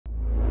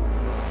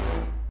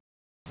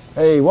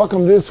Hey,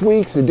 welcome to this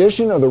week's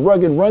edition of the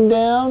Rugged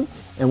Rundown.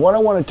 And what I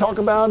want to talk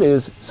about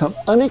is some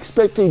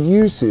unexpected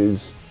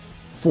uses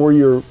for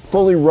your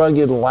fully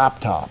rugged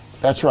laptop.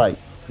 That's right.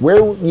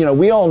 Where,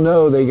 we all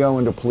know they go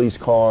into police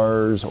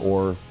cars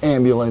or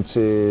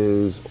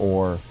ambulances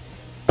or,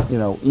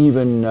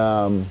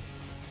 even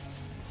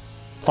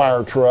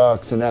fire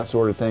trucks and that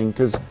sort of thing,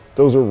 because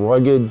those are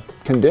rugged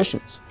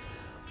conditions.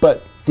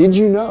 But did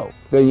you know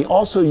they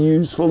also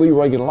use fully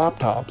rugged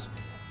laptops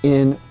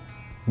in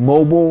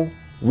mobile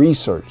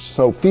research,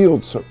 so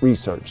field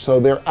research?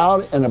 So they're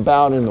out and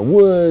about in the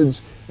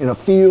woods, in a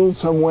field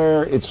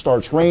somewhere, it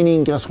starts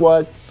raining, guess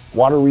what?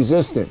 Water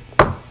resistant.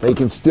 They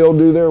can still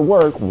do their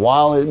work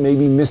while it may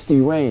be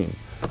misty rain.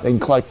 They can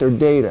collect their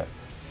data.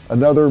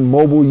 Another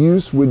mobile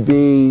use would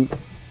be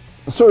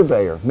a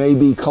surveyor,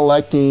 maybe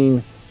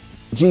collecting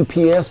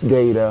GPS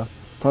data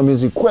from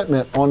his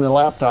equipment on the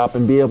laptop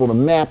and be able to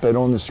map it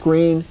on the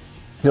screen.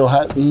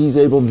 He's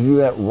able to do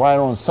that right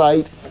on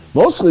site.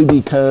 Mostly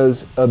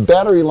because a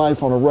battery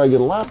life on a rugged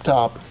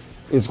laptop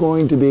is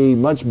going to be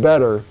much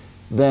better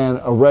than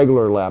a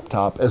regular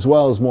laptop, as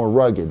well as more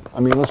rugged.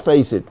 I mean, let's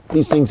face it,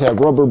 these things have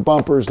rubber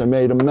bumpers, they're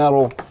made of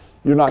metal,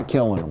 you're not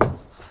killing them.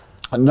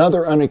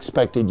 Another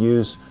unexpected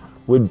use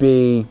would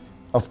be,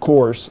 of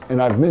course,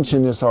 and I've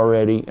mentioned this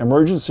already,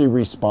 emergency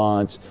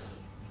response.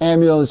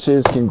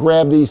 Ambulances can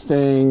grab these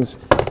things,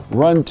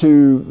 run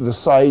to the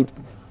site,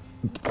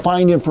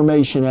 find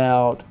information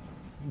out,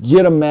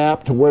 get a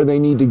map to where they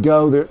need to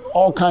go. There are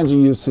all kinds of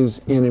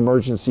uses in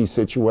emergency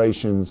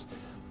situations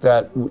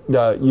that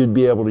you'd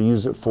be able to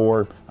use it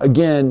for.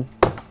 Again,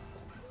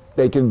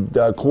 they can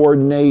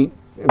coordinate.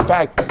 In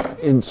fact,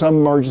 in some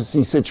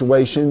emergency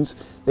situations,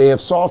 they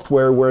have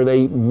software where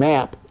they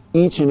map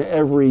each and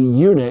every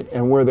unit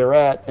and where they're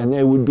at, and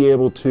they would be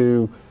able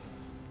to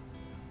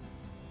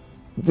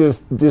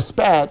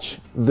dispatch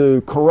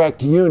the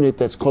correct unit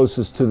that's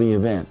closest to the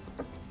event.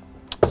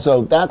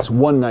 So that's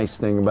one nice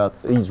thing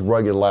about these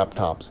rugged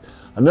laptops.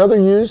 Another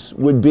use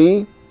would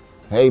be,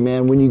 hey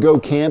man, when you go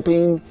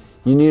camping,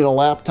 you need a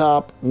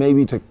laptop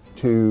maybe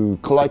to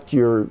collect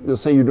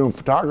let's say you're doing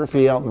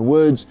photography out in the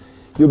woods,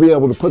 you'll be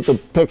able to put the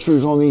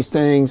pictures on these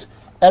things,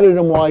 edit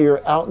them while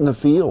you're out in the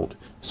field,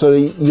 so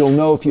you'll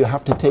know if you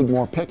have to take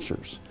more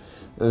pictures.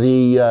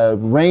 The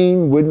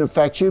rain wouldn't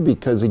affect you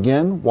because,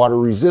 again, water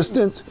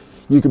resistance.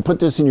 You can put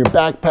this in your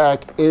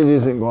backpack, it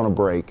isn't going to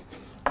break.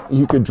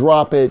 You could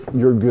drop it,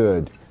 you're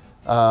good.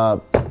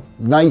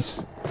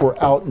 Nice for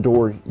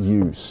outdoor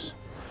use.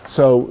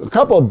 So a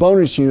couple of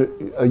bonus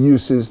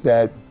uses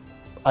that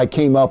I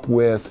came up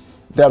with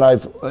that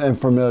I'm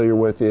familiar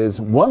with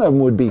is, one of them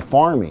would be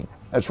farming.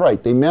 That's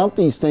right, they mount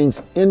these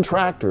things in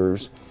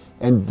tractors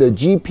and the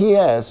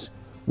GPS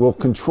will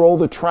control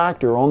the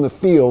tractor on the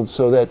field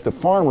so that the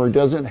farmer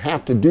doesn't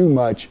have to do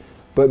much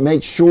but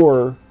make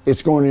sure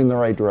it's going in the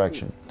right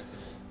direction.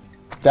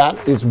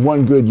 That is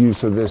one good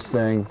use of this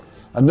thing.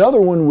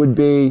 Another one would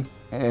be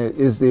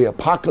is the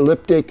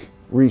apocalyptic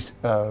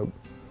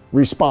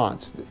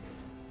response.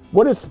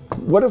 What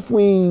if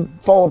we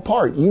fall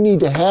apart? You need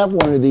to have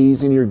one of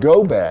these in your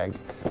go bag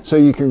so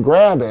you can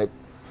grab it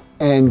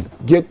and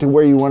get to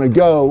where you want to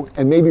go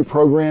and maybe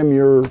program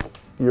your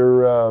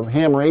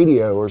ham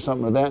radio or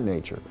something of that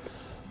nature.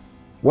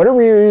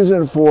 Whatever you're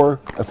using it for,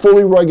 a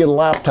fully rugged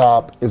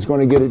laptop is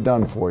going to get it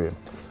done for you.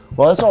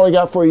 Well, that's all I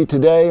got for you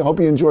today. I hope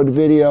you enjoyed the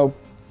video.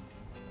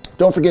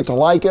 Don't forget to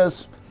like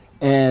us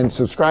and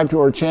subscribe to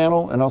our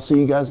channel, and I'll see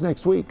you guys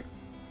next week.